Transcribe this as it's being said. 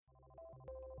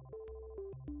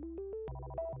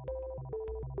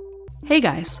Hey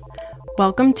guys,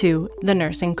 welcome to the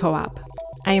Nursing Co-op.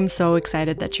 I am so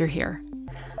excited that you're here.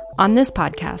 On this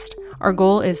podcast, our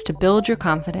goal is to build your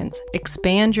confidence,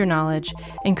 expand your knowledge,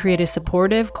 and create a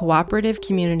supportive, cooperative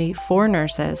community for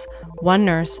nurses, one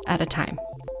nurse at a time.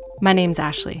 My name's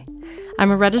Ashley.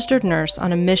 I'm a registered nurse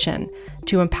on a mission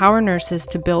to empower nurses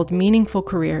to build meaningful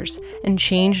careers and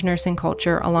change nursing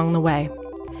culture along the way.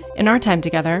 In our time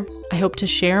together, I hope to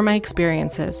share my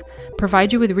experiences,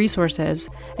 provide you with resources,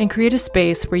 and create a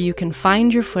space where you can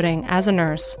find your footing as a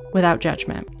nurse without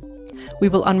judgment. We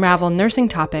will unravel nursing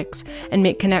topics and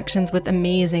make connections with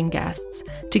amazing guests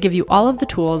to give you all of the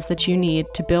tools that you need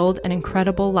to build an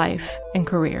incredible life and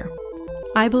career.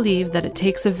 I believe that it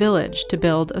takes a village to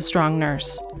build a strong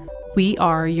nurse. We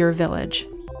are your village.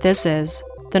 This is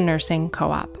the Nursing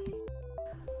Co-op.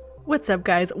 What's up,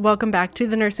 guys? Welcome back to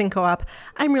the Nursing Co-op.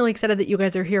 I'm really excited that you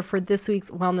guys are here for this week's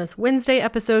Wellness Wednesday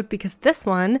episode because this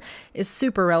one is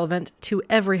super relevant to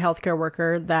every healthcare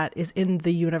worker that is in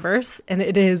the universe, and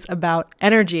it is about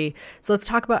energy. So let's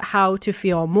talk about how to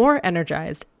feel more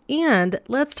energized, and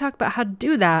let's talk about how to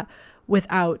do that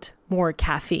without more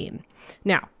caffeine.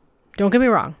 Now, don't get me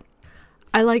wrong.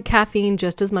 I like caffeine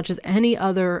just as much as any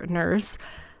other nurse,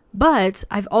 but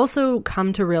I've also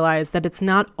come to realize that it's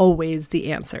not always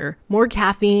the answer. More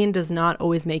caffeine does not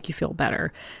always make you feel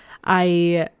better.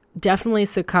 I definitely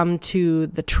succumbed to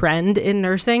the trend in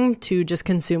nursing to just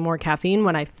consume more caffeine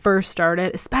when I first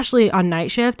started, especially on night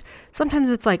shift. Sometimes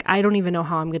it's like, I don't even know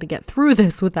how I'm going to get through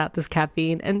this without this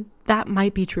caffeine, and that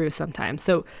might be true sometimes.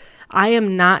 So I am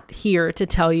not here to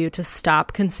tell you to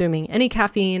stop consuming any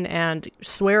caffeine and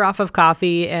swear off of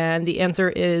coffee, and the answer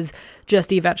is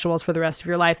just eat vegetables for the rest of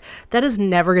your life. That is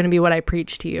never going to be what I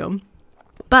preach to you.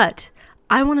 But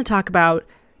I want to talk about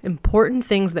important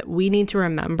things that we need to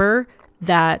remember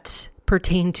that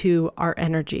pertain to our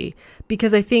energy,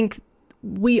 because I think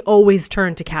we always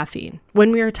turn to caffeine.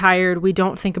 When we are tired, we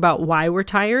don't think about why we're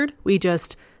tired. We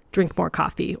just drink more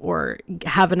coffee or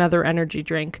have another energy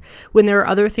drink, when there are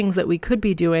other things that we could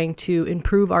be doing to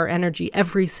improve our energy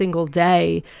every single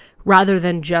day rather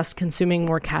than just consuming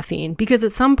more caffeine. Because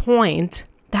at some point,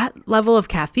 that level of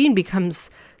caffeine becomes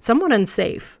somewhat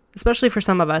unsafe, especially for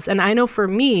some of us. And I know for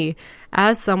me,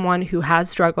 as someone who has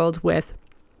struggled with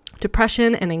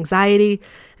depression and anxiety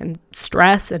and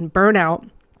stress and burnout,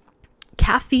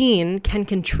 caffeine can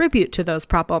contribute to those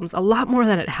problems a lot more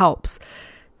than it helps.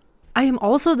 I am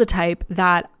also the type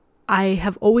that I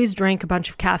have always drank a bunch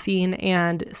of caffeine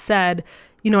and said,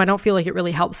 I don't feel like it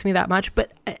really helps me that much,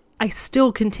 but I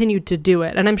still continued to do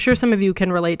it. And I'm sure some of you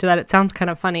can relate to that. It sounds kind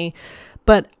of funny,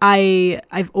 but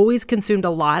I've always consumed a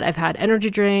lot. I've had energy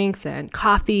drinks and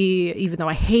coffee, even though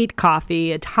I hate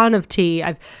coffee, a ton of tea.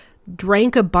 I've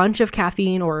drank a bunch of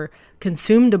caffeine or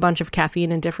consumed a bunch of caffeine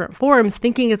in different forms,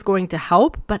 thinking it's going to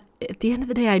help. But at the end of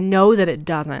the day, I know that it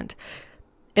doesn't.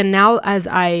 And now as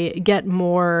I get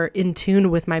more in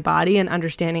tune with my body and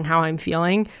understanding how I'm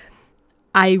feeling,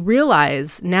 I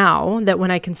realize now that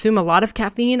when I consume a lot of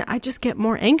caffeine, I just get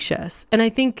more anxious. And I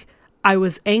think I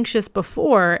was anxious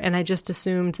before, and I just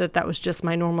assumed that that was just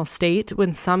my normal state,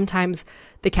 when sometimes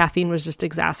the caffeine was just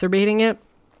exacerbating it.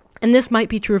 And this might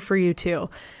be true for you too.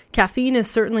 Caffeine is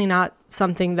certainly not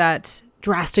something that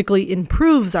drastically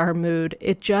improves our mood.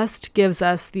 It just gives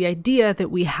us the idea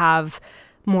that we have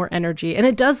more energy. And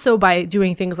it does so by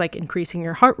doing things like increasing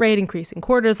your heart rate, increasing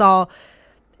cortisol.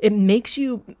 It makes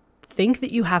you think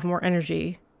that you have more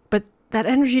energy, but that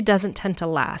energy doesn't tend to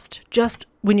last. Just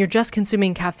when you're just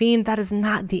consuming caffeine, that is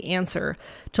not the answer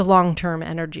to long-term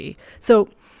energy. So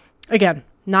again,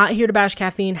 not here to bash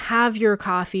caffeine. Have your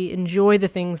coffee, enjoy the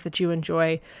things that you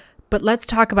enjoy, but let's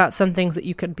talk about some things that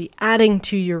you could be adding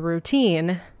to your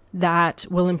routine that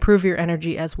will improve your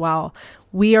energy as well.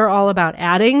 We are all about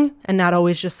adding and not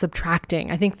always just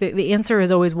subtracting. I think the answer is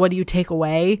always, what do you take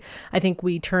away? I think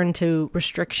we turn to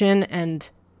restriction and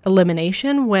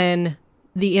elimination when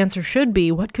the answer should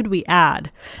be, what could we add?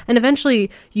 And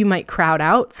eventually you might crowd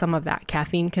out some of that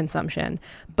caffeine consumption.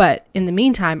 But in the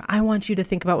meantime, I want you to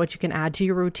think about what you can add to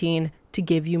your routine to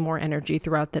give you more energy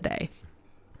throughout the day.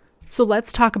 So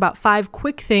let's talk about 5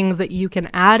 quick things that you can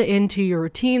add into your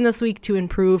routine this week to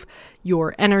improve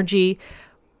your energy.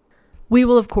 We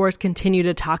will, of course, continue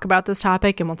to talk about this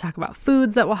topic, and we'll talk about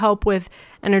foods that will help with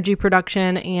energy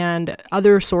production and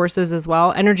other sources as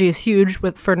well. Energy is huge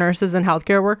for nurses and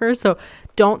healthcare workers, so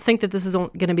don't think that this is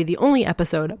going to be the only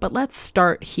episode, but let's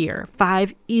start here.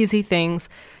 5 easy things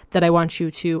that I want you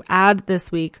to add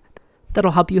this week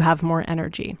that'll help you have more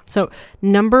energy. So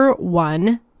number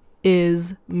 1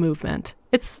 is movement.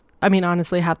 It's,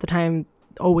 honestly, half the time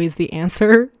always the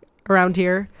answer around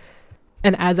here.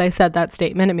 And as I said that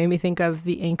statement, it made me think of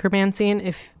the Anchorman scene.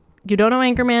 If you don't know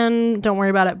Anchorman, don't worry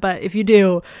about it. But if you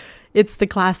do, it's the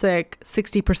classic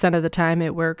 60% of the time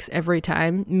it works every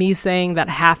time. Me saying that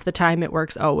half the time it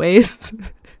works always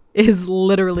is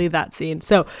literally that scene.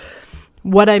 So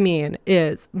what I mean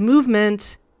is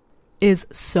movement is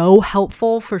so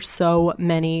helpful for so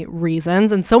many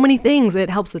reasons and so many things.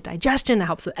 It helps with digestion, it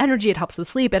helps with energy, it helps with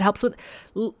sleep, it helps with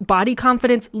body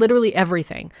confidence, literally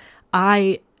everything.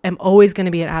 I am always going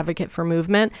to be an advocate for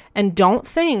movement. And don't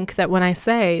think that when I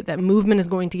say that movement is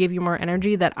going to give you more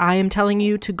energy, that I am telling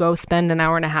you to go spend an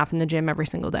hour and a half in the gym every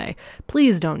single day.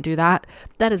 Please don't do that.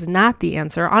 That is not the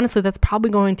answer. Honestly, that's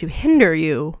probably going to hinder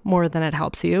you more than it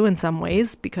helps you in some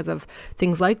ways because of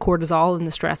things like cortisol and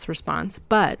the stress response.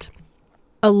 But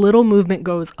a little movement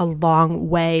goes a long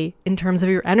way in terms of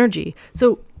your energy.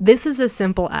 So this is as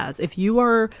simple as if you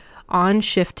are on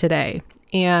shift today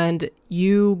and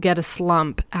you get a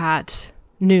slump at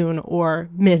noon or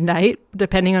midnight,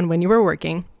 depending on when you were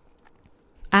working,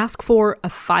 ask for a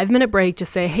 5-minute break.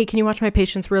 Just say, hey, can you watch my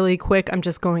patients really quick? I'm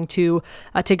just going to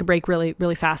take a break really,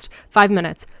 really fast. 5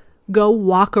 minutes. Go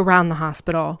walk around the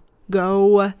hospital.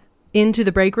 Go into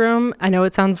the break room. I know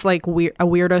it sounds like a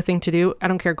weirdo thing to do. I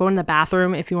don't care. Go in the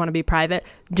bathroom if you want to be private.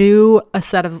 Do a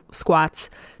set of squats.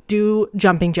 Do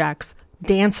jumping jacks.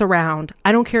 Dance around.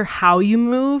 I don't care how you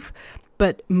move,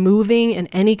 but moving in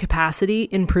any capacity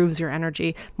improves your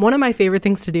energy. One of my favorite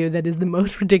things to do that is the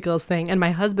most ridiculous thing, and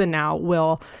my husband now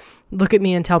will look at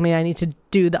me and tell me I need to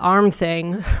do the arm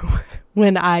thing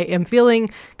when I am feeling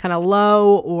kind of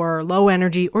low or low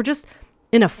energy or just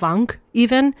in a funk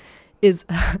even, is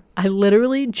I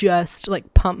literally just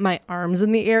like pump my arms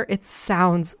in the air. It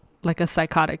sounds like a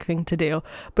psychotic thing to do,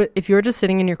 but if you're just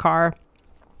sitting in your car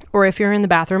or if you're in the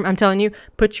bathroom, I'm telling you,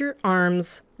 put your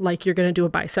arms like you're going to do a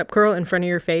bicep curl in front of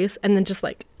your face and then just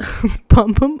like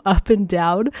pump them up and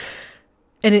down.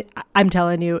 And I'm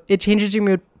telling you, it changes your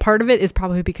mood. Part of it is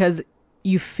probably because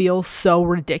you feel so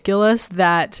ridiculous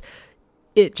that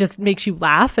it just makes you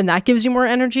laugh and that gives you more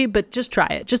energy, but just try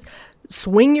it. Just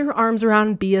swing your arms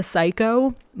around, be a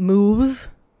psycho, move,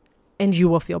 and you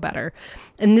will feel better.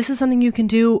 And this is something you can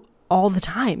do all the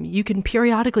time. You can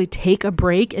periodically take a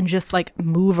break and just like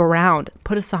move around,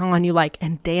 put a song on you like,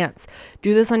 and dance.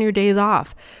 Do this on your days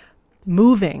off.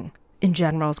 Moving in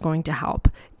general is going to help.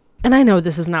 And I know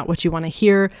this is not what you want to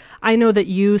hear. I know that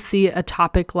you see a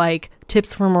topic like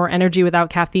tips for more energy without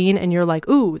caffeine and you're like,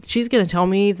 ooh, she's going to tell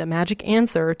me the magic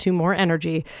answer to more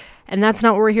energy. And that's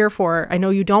not what we're here for. I know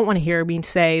you don't want to hear me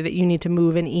say that you need to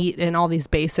move and eat and all these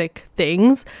basic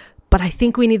things, but I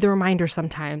think we need the reminder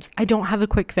sometimes. I don't have the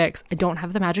quick fix. I don't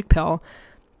have the magic pill,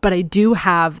 but I do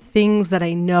have things that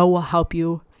I know will help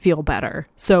you feel better.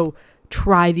 So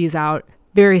try these out.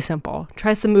 Very simple.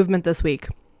 Try some movement this week.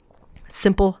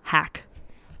 Simple hack.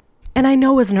 And I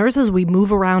know as nurses, we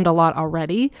move around a lot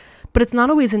already, but it's not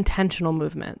always intentional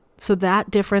movement. So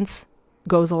that difference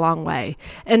goes a long way.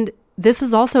 And this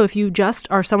is also, if you just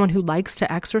are someone who likes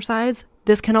to exercise,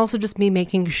 this can also just be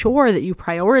making sure that you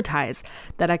prioritize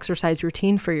that exercise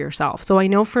routine for yourself. So I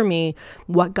know for me,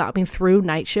 what got me through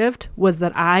night shift was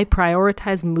that I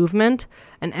prioritized movement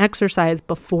and exercise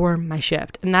before my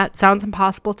shift. And that sounds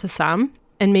impossible to some.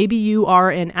 And maybe you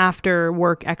are an after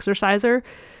work exerciser,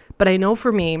 but I know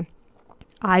for me,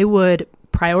 I would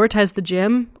prioritize the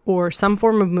gym or some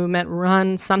form of movement,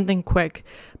 run something quick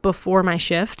before my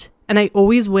shift. And I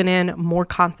always went in more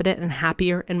confident and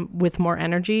happier and with more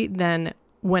energy than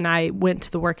when I went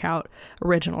to the workout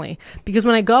originally. Because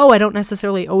when I go, I don't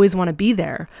necessarily always want to be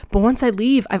there. But once I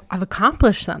leave, I've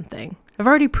accomplished something. I've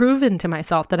already proven to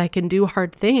myself that I can do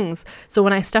hard things. So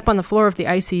when I step on the floor of the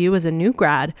ICU as a new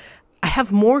grad, I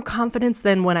have more confidence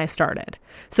than when I started.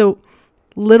 So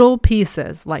little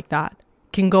pieces like that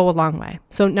can go a long way.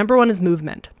 So number 1 is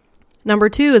movement. Number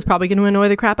 2 is probably going to annoy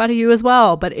the crap out of you as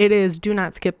well, but it is do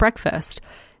not skip breakfast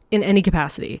in any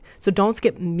capacity. So don't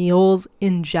skip meals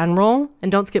in general,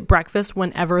 and don't skip breakfast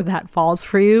whenever that falls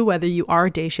for you, whether you are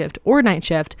day shift or night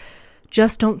shift.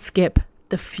 Just don't skip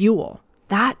the fuel.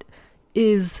 That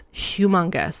is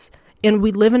humongous. And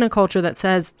we live in a culture that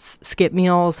says skip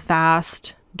meals,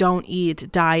 fast, don't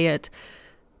eat, diet.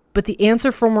 But the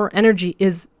answer for more energy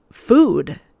is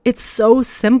food. It's so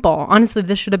simple. Honestly,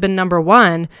 this should have been number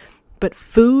 1, but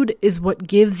food is what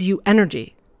gives you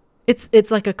energy.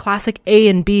 It's like a classic A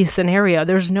and B scenario.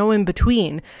 There's no in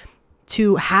between.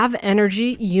 To have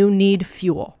energy, you need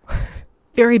fuel.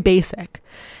 Very basic.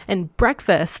 And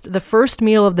breakfast, the first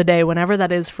meal of the day, whenever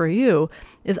that is for you,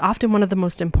 is often one of the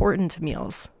most important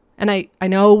meals. And I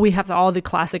know we have all the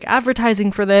classic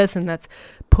advertising for this, and that's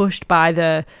pushed by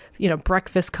the,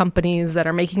 breakfast companies that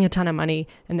are making a ton of money,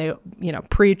 and they,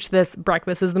 preach this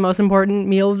breakfast is the most important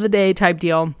meal of the day type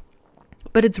deal.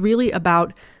 But it's really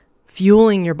about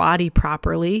fueling your body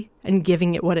properly and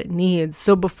giving it what it needs.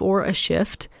 So before a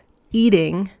shift,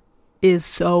 eating is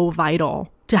so vital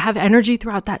to have energy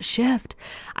throughout that shift.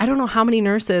 I don't know how many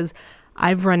nurses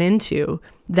I've run into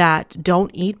that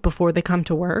don't eat before they come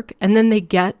to work, and then they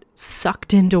get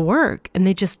sucked into work and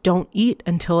they just don't eat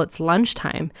until it's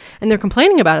lunchtime. And they're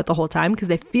complaining about it the whole time because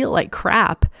they feel like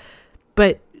crap,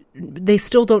 but they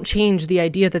still don't change the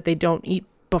idea that they don't eat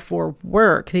before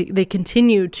work. They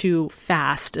continue to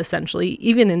fast, essentially,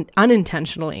 even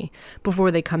unintentionally, before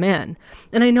they come in.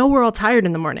 And I know we're all tired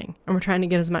in the morning and we're trying to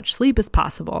get as much sleep as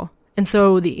possible. And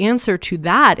so the answer to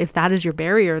that, if that is your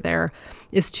barrier there,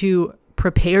 is to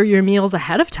prepare your meals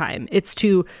ahead of time. It's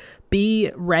to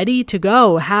be ready to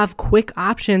go, have quick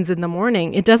options in the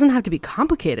morning. It doesn't have to be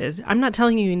complicated. I'm not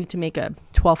telling you need to make a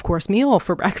 12-course meal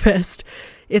for breakfast.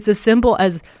 It's as simple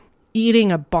as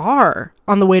eating a bar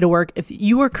on the way to work. If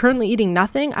you are currently eating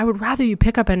nothing, I would rather you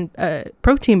pick up a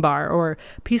protein bar or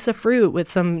a piece of fruit with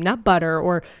some nut butter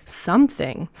or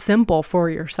something simple for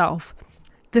yourself.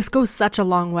 This goes such a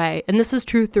long way, and this is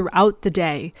true throughout the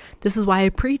day. This is why I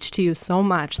preach to you so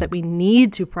much that we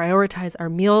need to prioritize our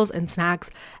meals and snacks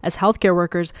as healthcare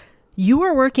workers. You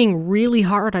are working really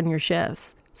hard on your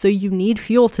shifts, so you need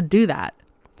fuel to do that.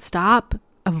 Stop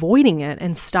avoiding it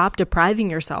and stop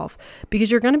depriving yourself because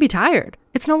you're going to be tired.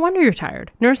 It's no wonder you're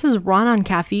tired. Nurses run on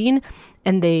caffeine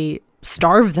and they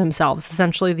starve themselves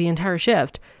essentially the entire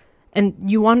shift. And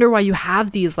you wonder why you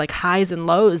have these like highs and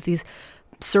lows, these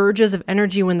surges of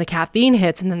energy when the caffeine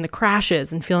hits, and then the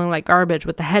crashes and feeling like garbage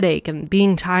with the headache and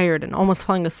being tired and almost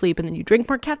falling asleep, and then you drink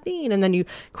more caffeine and then you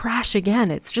crash again.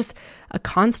 It's just a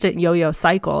constant yo-yo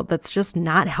cycle that's just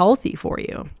not healthy for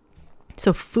you.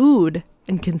 So food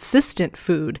and consistent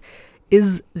food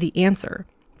is the answer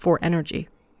for energy.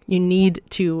 You need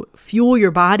to fuel your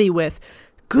body with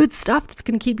good stuff that's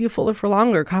going to keep you fuller for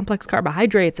longer, complex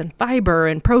carbohydrates and fiber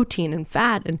and protein and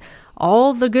fat and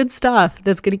all the good stuff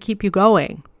that's going to keep you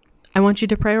going. I want you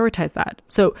to prioritize that.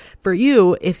 So for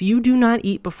you, if you do not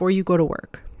eat before you go to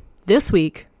work, this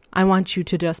week, I want you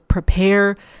to just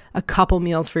prepare a couple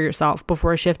meals for yourself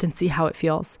before a shift and see how it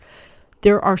feels.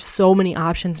 There are so many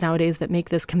options nowadays that make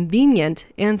this convenient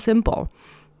and simple.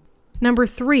 Number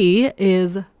 3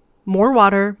 is more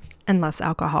water and less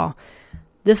alcohol.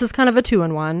 This is kind of a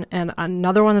 2-in-1, and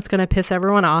another one that's going to piss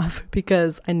everyone off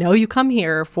because I know you come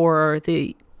here for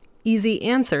the easy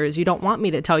answers. You don't want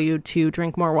me to tell you to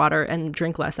drink more water and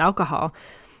drink less alcohol,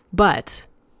 but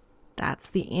that's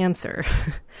the answer.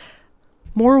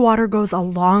 More water goes a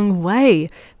long way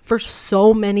for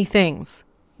so many things.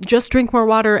 Just drink more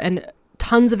water and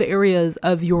tons of areas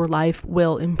of your life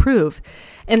will improve.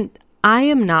 And I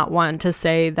am not one to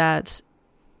say that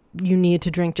you need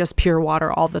to drink just pure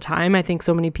water all the time. I think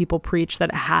so many people preach that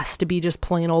it has to be just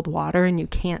plain old water and you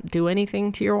can't do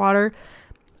anything to your water.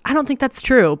 I don't think that's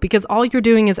true because all you're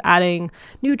doing is adding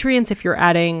nutrients. If you're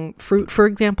adding fruit, for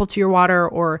example, to your water,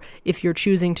 or if you're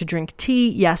choosing to drink tea,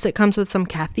 yes, it comes with some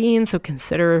caffeine. So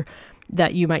consider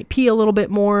that you might pee a little bit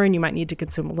more and you might need to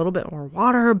consume a little bit more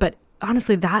water. But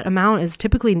honestly, that amount is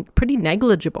typically pretty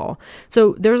negligible.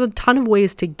 So there's a ton of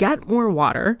ways to get more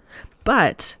water,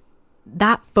 but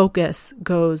that focus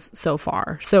goes so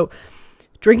far. So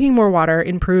drinking more water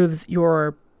improves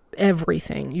your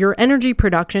everything, your energy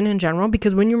production in general,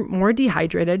 because when you're more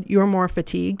dehydrated, you're more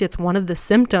fatigued. It's one of the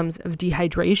symptoms of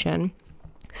dehydration.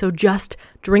 So just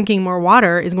drinking more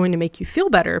water is going to make you feel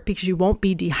better because you won't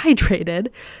be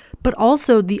dehydrated. But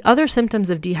also the other symptoms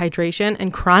of dehydration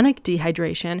and chronic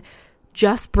dehydration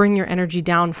just bring your energy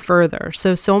down further.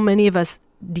 So many of us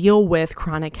deal with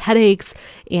chronic headaches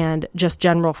and just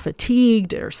general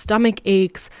fatigue or stomach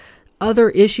aches,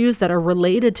 other issues that are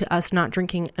related to us not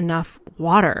drinking enough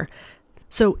water.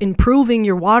 So improving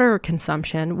your water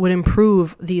consumption would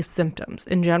improve these symptoms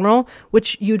in general,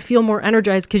 which you'd feel more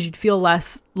energized because you'd feel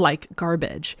less like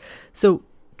garbage. So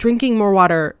drinking more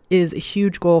water is a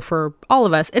huge goal for all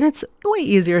of us, and it's way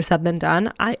easier said than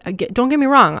done. Don't get me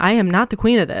wrong, I am not the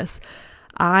queen of this.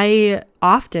 I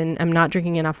often am not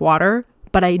drinking enough water,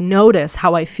 but I notice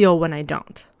how I feel when I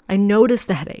don't. I notice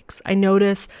the headaches. I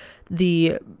notice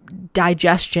the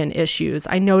digestion issues.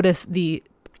 I notice the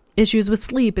issues with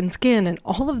sleep and skin and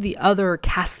all of the other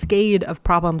cascade of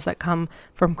problems that come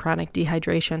from chronic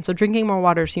dehydration. So drinking more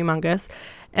water is humongous.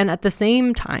 And at the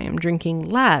same time, drinking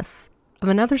less of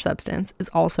another substance is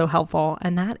also helpful,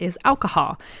 and that is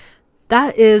alcohol.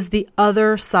 That is the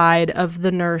other side of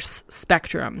the nurse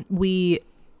spectrum. We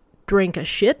drink a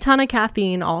shit ton of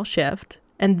caffeine all shift,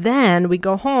 and then we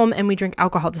go home and we drink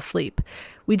alcohol to sleep.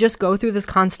 We just go through this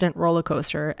constant roller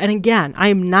coaster. And again, I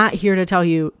am not here to tell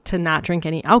you to not drink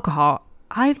any alcohol.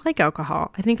 I like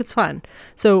alcohol. I think it's fun.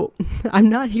 So I'm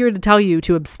not here to tell you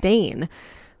to abstain,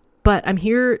 but I'm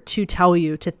here to tell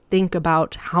you to think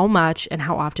about how much and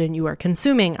how often you are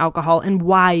consuming alcohol and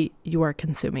why you are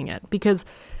consuming it. Because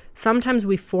sometimes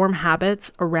we form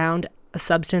habits around a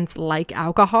substance like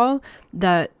alcohol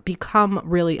that become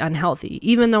really unhealthy.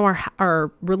 Even though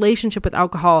our relationship with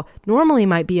alcohol normally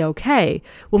might be okay,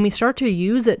 when we start to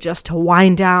use it just to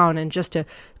wind down and just to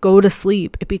go to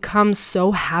sleep, it becomes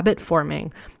so habit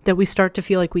forming that we start to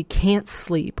feel like we can't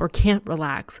sleep or can't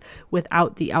relax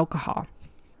without the alcohol.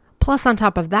 Plus, on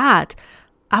top of that,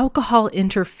 alcohol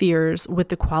interferes with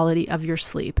the quality of your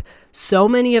sleep. So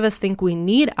many of us think we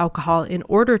need alcohol in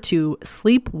order to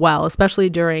sleep well, especially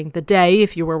during the day.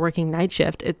 If you were working night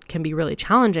shift, it can be really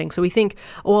challenging. So we think,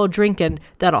 oh, I'll drink and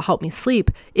that'll help me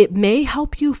sleep. It may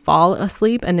help you fall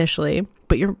asleep initially,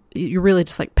 but you're really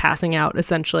just like passing out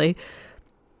essentially.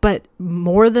 But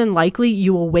more than likely,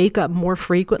 you will wake up more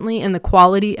frequently, and the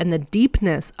quality and the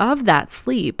deepness of that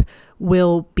sleep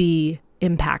will be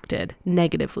impacted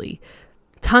negatively.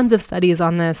 Tons of studies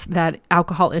on this, that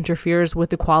alcohol interferes with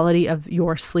the quality of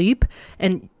your sleep.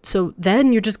 And so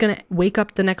then you're just going to wake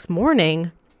up the next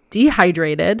morning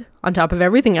dehydrated on top of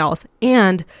everything else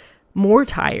and more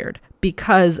tired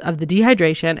because of the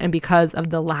dehydration and because of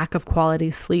the lack of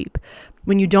quality sleep.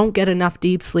 When you don't get enough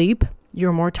deep sleep,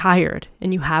 you're more tired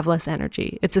and you have less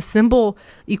energy. It's a simple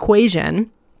equation,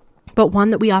 but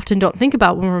one that we often don't think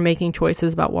about when we're making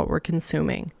choices about what we're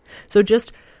consuming. So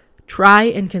just try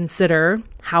and consider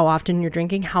how often you're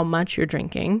drinking, how much you're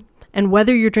drinking, and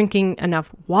whether you're drinking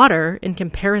enough water in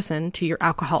comparison to your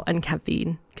alcohol and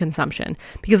caffeine consumption.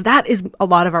 Because that is a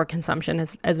lot of our consumption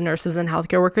as nurses and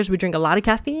healthcare workers. We drink a lot of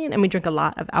caffeine and we drink a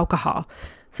lot of alcohol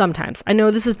sometimes. I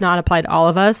know this does not apply to all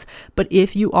of us, but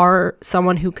if you are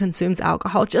someone who consumes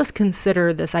alcohol, just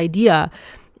consider this idea.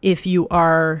 If you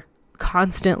are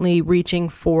constantly reaching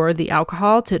for the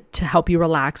alcohol to help you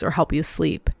relax or help you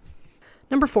sleep.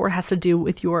 Number 4 has to do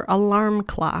with your alarm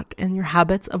clock and your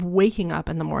habits of waking up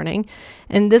in the morning.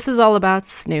 And this is all about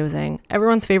snoozing.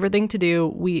 Everyone's favorite thing to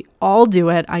do. We all do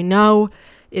it. I know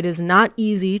it is not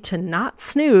easy to not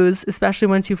snooze, especially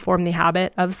once you form the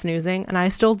habit of snoozing. And I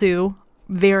still do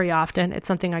very often. It's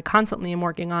something I constantly am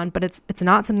working on, but it's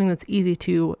not something that's easy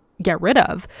to get rid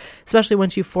of, especially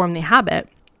once you form the habit.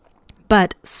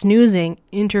 But snoozing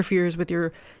interferes with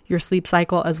your sleep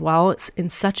cycle as well. It's in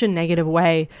such a negative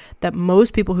way that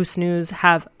most people who snooze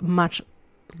have much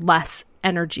less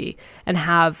energy and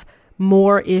have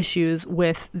more issues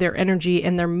with their energy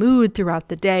and their mood throughout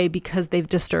the day because they've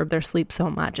disturbed their sleep so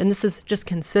much. And this is just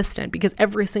consistent because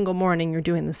every single morning you're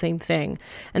doing the same thing.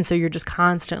 And so you're just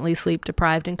constantly sleep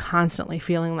deprived and constantly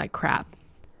feeling like crap.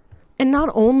 And not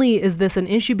only is this an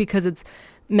issue because it's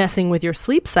messing with your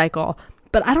sleep cycle,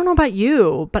 but I don't know about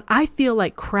you, but I feel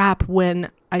like crap when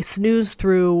I snooze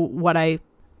through what I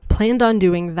planned on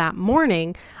doing that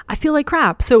morning. I feel like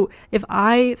crap. So if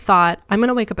I thought I'm going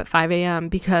to wake up at 5 a.m.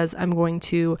 because I'm going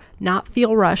to not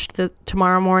feel rushed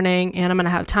tomorrow morning, and I'm going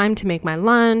to have time to make my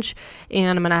lunch,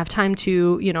 and I'm going to have time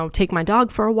to, take my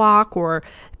dog for a walk or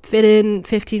fit in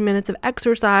 15 minutes of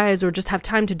exercise or just have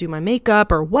time to do my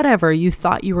makeup or whatever you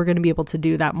thought you were going to be able to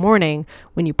do that morning,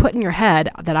 when you put in your head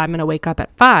that I'm going to wake up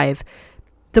at 5,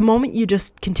 the moment you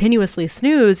just continuously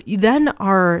snooze, you then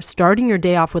are starting your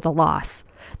day off with a loss.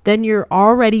 Then you're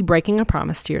already breaking a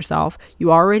promise to yourself.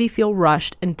 You already feel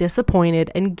rushed and disappointed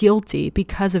and guilty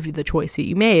because of the choice that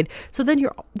you made. So then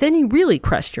you really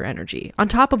crushed your energy on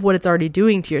top of what it's already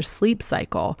doing to your sleep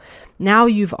cycle. Now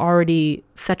you've already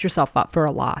set yourself up for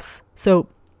a loss. So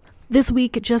this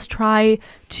week, just try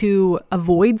to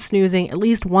avoid snoozing at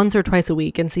least once or twice a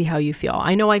week and see how you feel.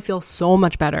 I know I feel so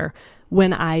much better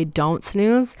when I don't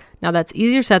snooze. Now that's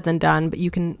easier said than done, but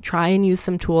you can try and use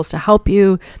some tools to help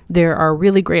you. There are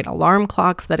really great alarm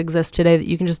clocks that exist today that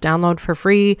you can just download for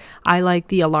free. I like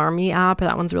the Alarmy app.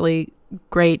 That one's really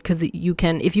great because you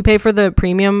can, if you pay for the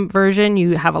premium version,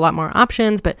 you have a lot more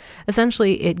options, but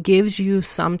essentially it gives you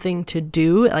something to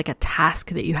do, like a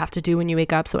task that you have to do when you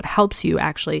wake up. So it helps you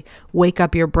actually wake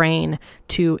up your brain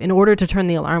in order to turn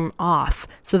the alarm off.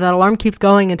 So that alarm keeps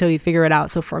going until you figure it out.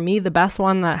 So for me, the best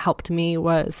one that helped me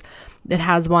was, it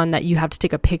has one that you have to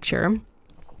take a picture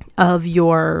of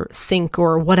your sink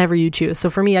or whatever you choose. So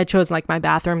for me, I chose like my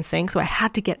bathroom sink. So I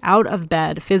had to get out of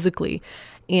bed physically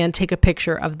and take a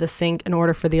picture of the sink in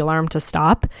order for the alarm to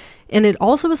stop. And it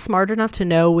also is smart enough to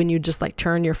know when you just like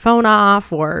turn your phone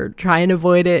off or try and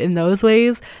avoid it in those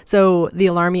ways. So the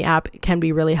Alarmy app can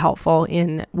be really helpful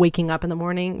in waking up in the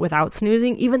morning without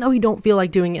snoozing. Even though you don't feel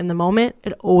like doing it in the moment,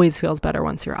 it always feels better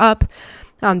once you're up.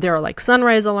 There are like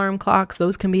sunrise alarm clocks.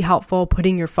 Those can be helpful.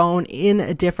 Putting your phone in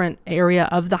a different area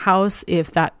of the house,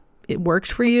 if that it works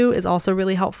for you, is also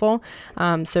really helpful.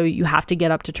 So you have to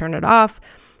get up to turn it off.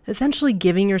 Essentially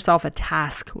giving yourself a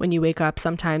task when you wake up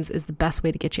sometimes is the best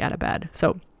way to get you out of bed.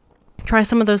 So try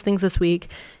some of those things this week.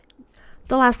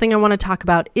 The last thing I want to talk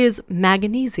about is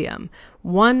magnesium,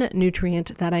 one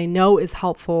nutrient that I know is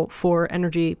helpful for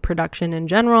energy production in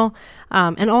general,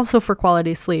 and also for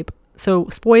quality sleep. So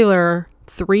spoiler,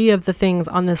 3 of the things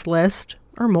on this list,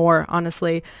 or more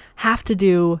honestly, have to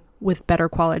do with better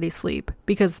quality sleep,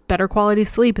 because better quality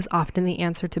sleep is often the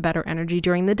answer to better energy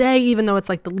during the day. Even though it's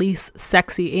like the least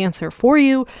sexy answer for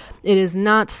you, it is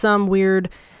not some weird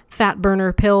fat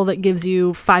burner pill that gives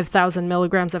you 5,000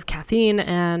 milligrams of caffeine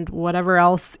and whatever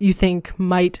else you think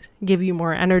might give you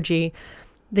more energy.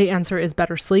 The answer is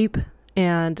better sleep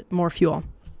and more fuel,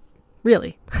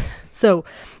 really. So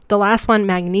the last one,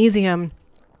 magnesium,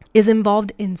 is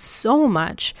involved in so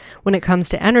much when it comes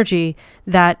to energy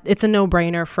that it's a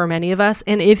no-brainer for many of us.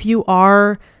 And if you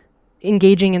are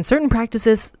engaging in certain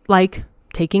practices like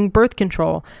taking birth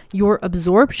control, your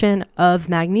absorption of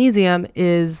magnesium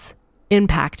is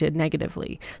impacted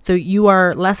negatively. So you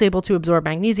are less able to absorb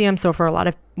magnesium. So for a lot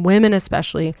of women,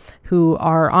 especially who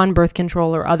are on birth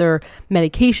control or other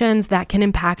medications, that can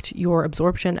impact your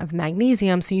absorption of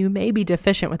magnesium. So you may be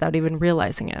deficient without even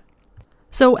realizing it.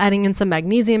 So adding in some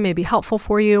magnesium may be helpful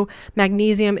for you.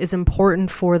 Magnesium is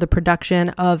important for the production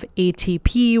of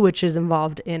ATP, which is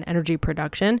involved in energy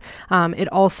production. It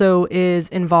also is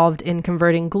involved in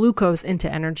converting glucose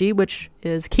into energy, which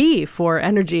is key for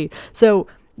energy. So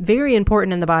very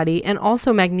important in the body. And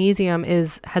also magnesium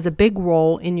has a big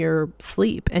role in your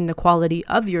sleep and the quality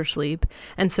of your sleep.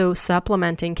 And so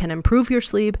supplementing can improve your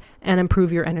sleep and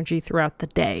improve your energy throughout the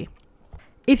day.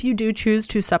 If you do choose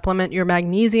to supplement your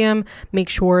magnesium, make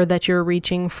sure that you're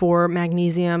reaching for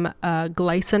magnesium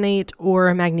glycinate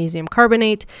or magnesium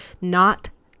carbonate, not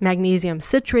magnesium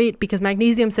citrate, because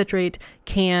magnesium citrate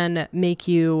can make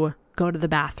you go to the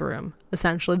bathroom.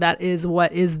 Essentially, that is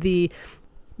what is the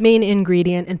main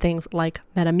ingredient in things like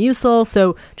Metamucil.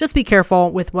 So just be careful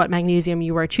with what magnesium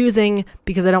you are choosing,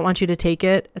 because I don't want you to take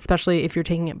it, especially if you're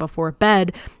taking it before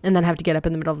bed and then have to get up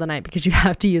in the middle of the night because you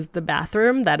have to use the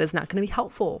bathroom. That is not going to be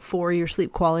helpful for your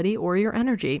sleep quality or your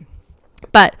energy.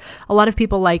 But a lot of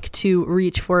people like to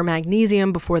reach for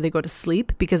magnesium before they go to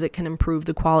sleep because it can improve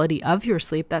the quality of your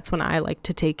sleep. That's when I like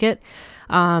to take it.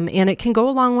 And it can go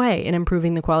a long way in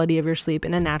improving the quality of your sleep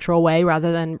in a natural way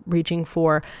rather than reaching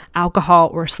for alcohol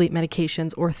or sleep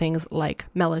medications or things like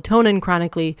melatonin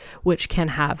chronically, which can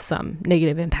have some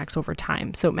negative impacts over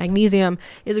time. So magnesium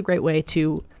is a great way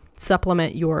to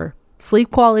supplement your sleep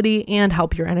quality and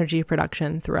help your energy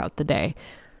production throughout the day.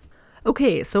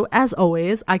 Okay, so as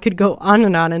always, I could go on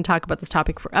and talk about this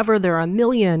topic forever. There are a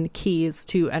million keys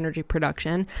to energy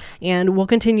production, and we'll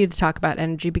continue to talk about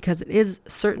energy because it is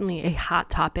certainly a hot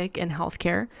topic in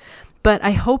healthcare. But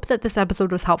I hope that this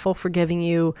episode was helpful for giving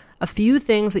you a few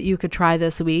things that you could try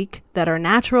this week that are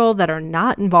natural, that are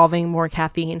not involving more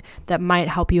caffeine, that might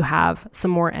help you have some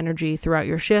more energy throughout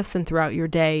your shifts and throughout your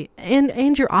day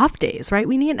and your off days, right?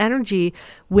 We need energy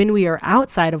when we are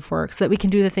outside of work so that we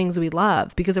can do the things we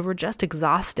love, because if we're just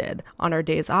exhausted on our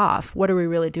days off, what are we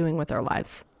really doing with our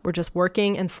lives? We're just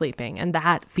working and sleeping, and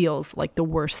that feels like the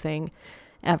worst thing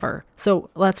ever.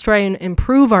 So let's try and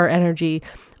improve our energy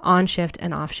on shift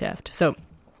and off shift. So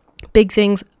big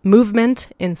things: movement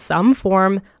in some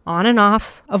form on and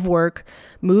off of work,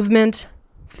 movement,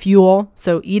 fuel.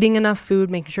 So eating enough food,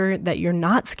 making sure that you're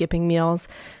not skipping meals,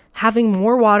 having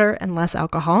more water and less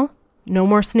alcohol, no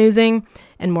more snoozing,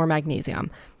 and more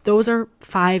magnesium. Those are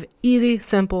 5 easy,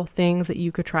 simple things that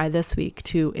you could try this week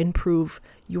to improve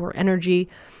your energy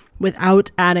without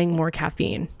adding more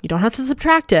caffeine. You don't have to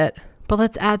subtract it, but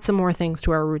let's add some more things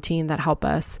to our routine that help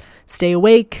us stay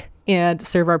awake and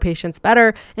serve our patients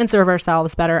better and serve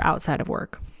ourselves better outside of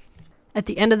work. At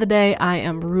the end of the day, I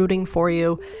am rooting for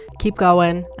you. Keep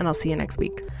going, and I'll see you next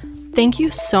week. Thank you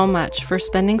so much for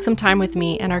spending some time with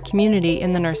me and our community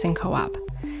in the Nursing Co-op.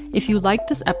 If you liked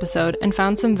this episode and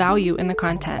found some value in the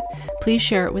content, please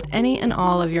share it with any and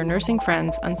all of your nursing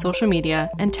friends on social media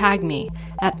and tag me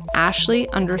at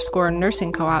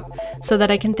Ashley_Nursing Co-op so that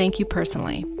I can thank you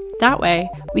personally. That way,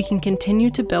 we can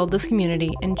continue to build this community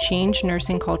and change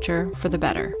nursing culture for the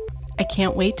better. I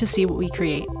can't wait to see what we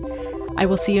create. I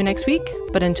will see you next week,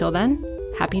 but until then,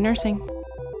 Happy nursing!